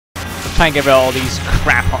try and get rid of all these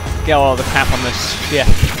crap, get all the crap on this ship.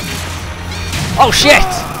 Oh shit!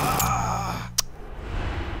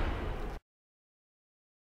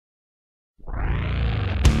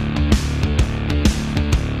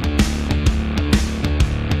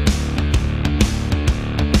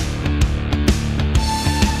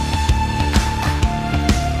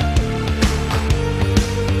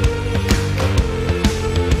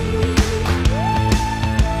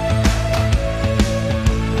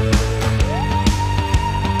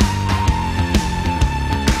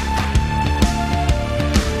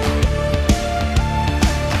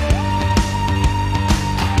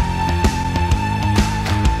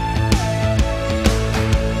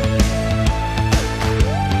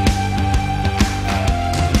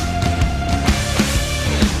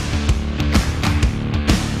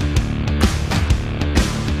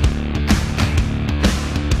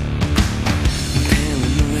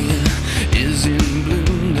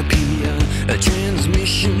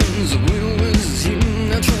 Transmissions will resume.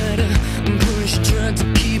 Now try to push, try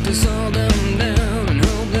to keep us all down, and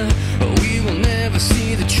hope that we will never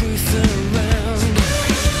see the truth around.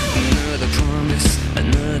 Another promise,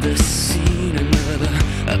 another scene, another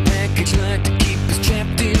package like to keep us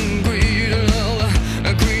trapped in greed. All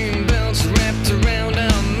the green belts wrapped around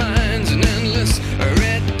our minds, and endless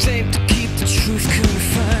red tape to keep the truth confined.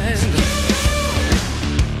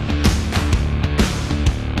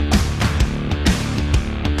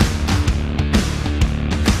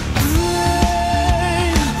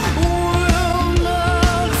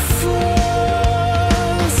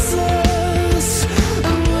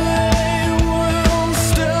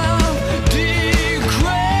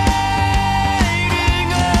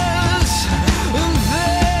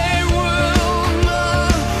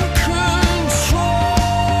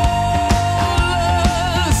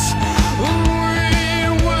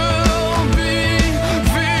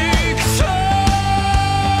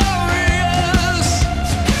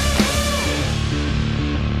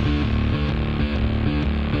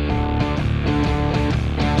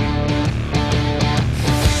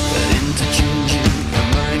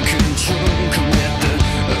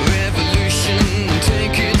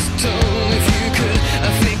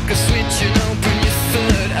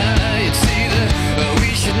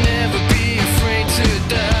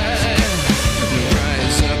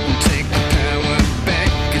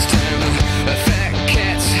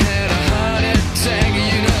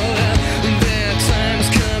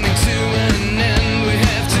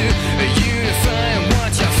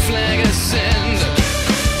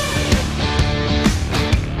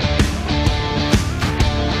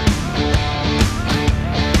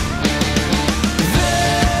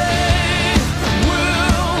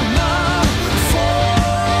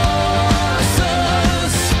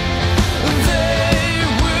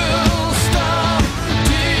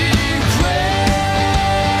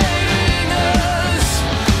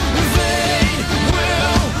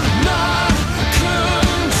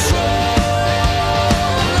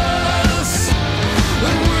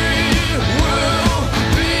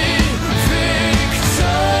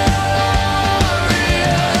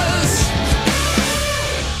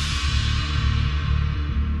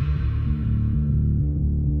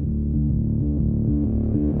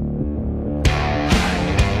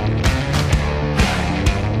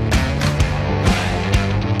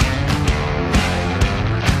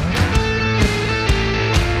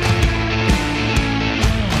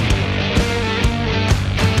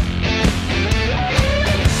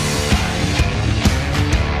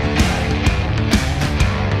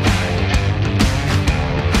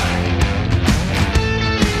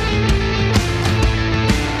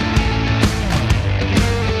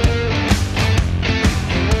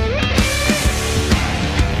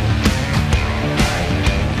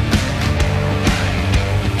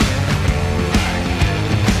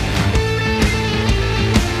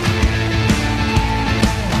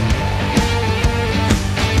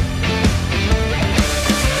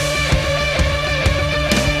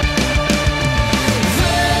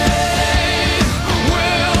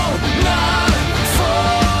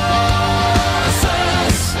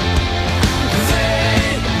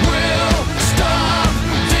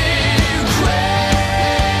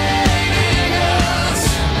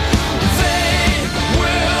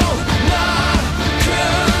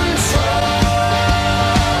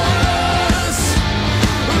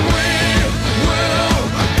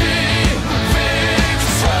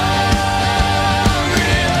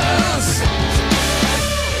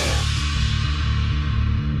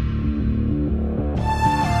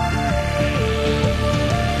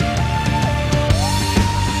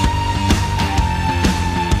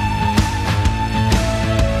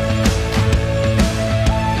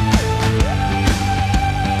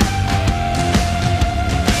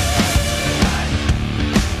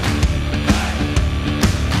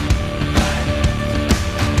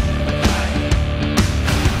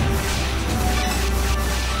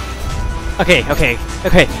 Okay, okay,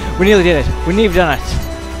 okay. We nearly did it. We nearly done it.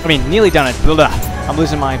 I mean, nearly done it. Blah, blah. I'm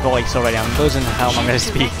losing my voice already. I'm losing how I'm going to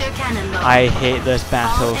speak. I hate this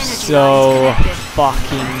battle so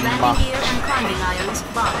fucking much.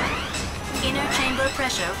 Inner chamber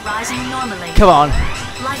pressure rising normally. Come on.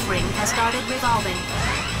 Life ring has started revolving.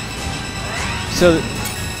 So,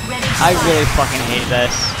 I really fucking hate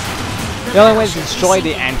this. The only way to destroy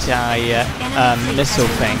the anti-missile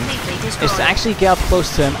thing is to actually get up close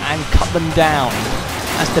to them and cut them down.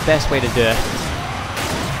 That's the best way to do it.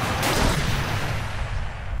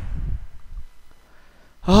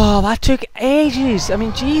 Oh, that took ages! I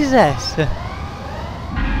mean, Jesus! A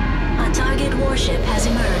target warship has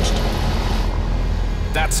emerged.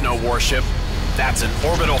 That's no warship. That's an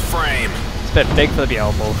orbital frame. It's a bit big for the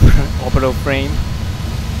orbital frame.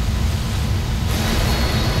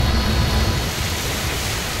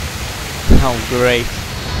 Oh, great.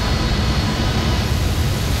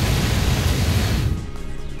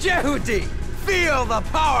 Jehudi, feel the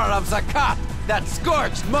power of Zakat that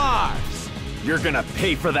scorched Mars! You're gonna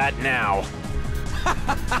pay for that now.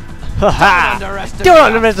 Haha! Don't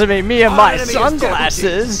underestimate me and my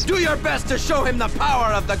sunglasses! Do your best to show him the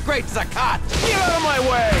power of the great Zakat! Get out of my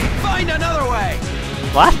way! Find another way!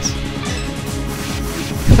 What?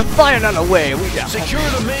 Find another way, we got. Secure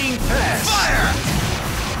the main pass. Fire!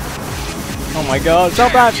 Oh my god, so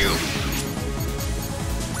bad!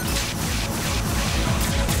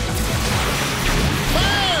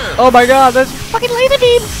 Oh my god, there's fucking laser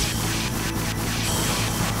beams!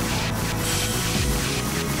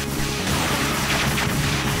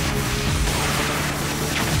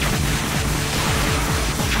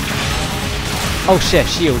 Oh shit,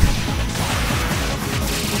 shield.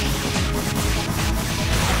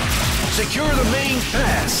 Secure the main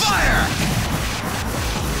pass. Fire!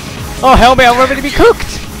 Oh hell me, I'm ready to be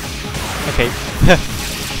cooked! Okay.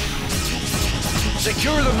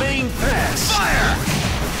 Secure the main pass. Fire!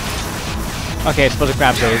 Okay, I'm supposed to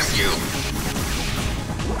grab those.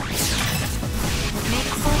 Make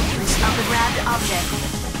full use of the grabbed object.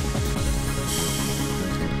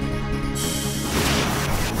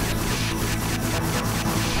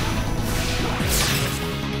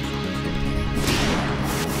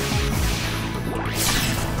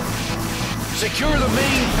 Secure the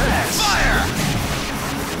main pass. Fire!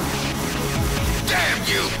 Damn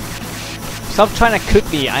you! Stop trying to cook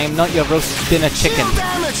me, I am not your roast dinner chicken. Shield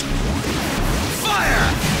damage!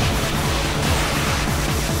 Fire!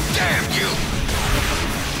 Damn you!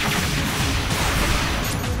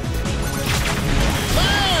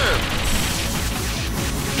 Fire!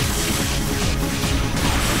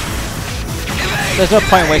 There's no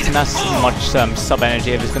point wasting that much sub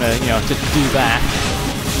energy if it's gonna, you know, to do that.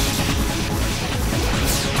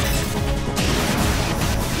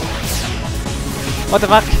 What the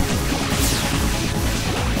fuck?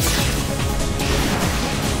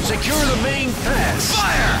 Secure the main pass.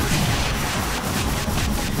 Fire!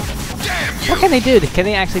 Damn you! What can they do? Can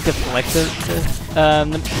they actually deflect the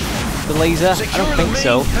laser? I Secure don't the think main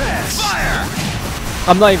so. pass. Fire!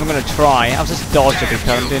 I'm not even gonna try. I'll just dodge it because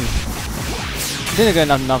I didn't get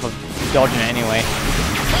enough of dodging it anyway.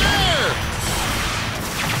 Fire!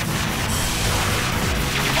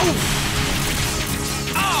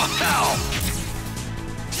 Oh, hell!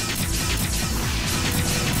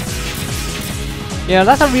 Yeah,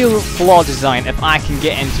 that's a real flaw design if I can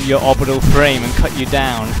get into your orbital frame and cut you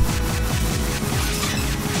down.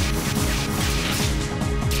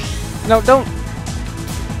 No, don't.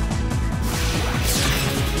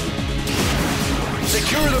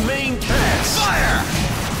 Secure the main pass. Fire!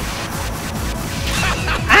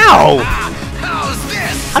 Ow! How's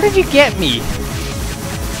this? How did you get me?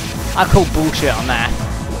 I call bullshit on that.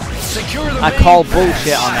 Secure the I main call pass.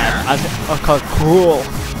 bullshit on that. I call cool.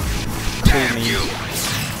 Damn me. you!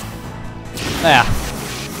 There.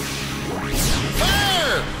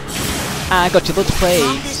 Fire! I got your little Long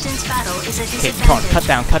plays. distance battle is a Okay, disadvantage. come on, cut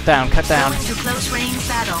down, cut down, cut down. Go into close range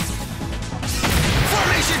battle.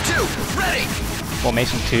 Formation 2, ready!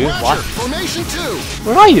 Formation 2, Roger, what? Formation 2,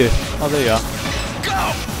 Where are you? Oh, there you are.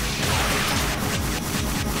 go!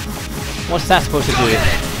 What's that supposed to Go do? get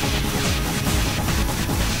it!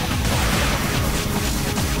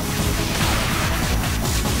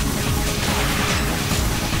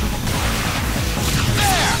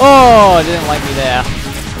 Oh, I didn't like me there.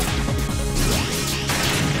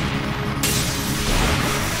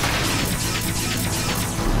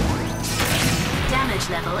 Damage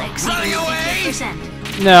level exceeding Running away?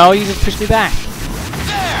 50%. No, you just pushed me back.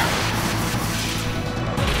 There!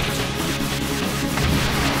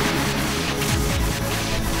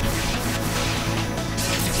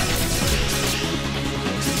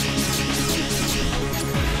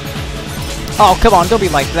 Oh, come on, don't be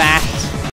like that.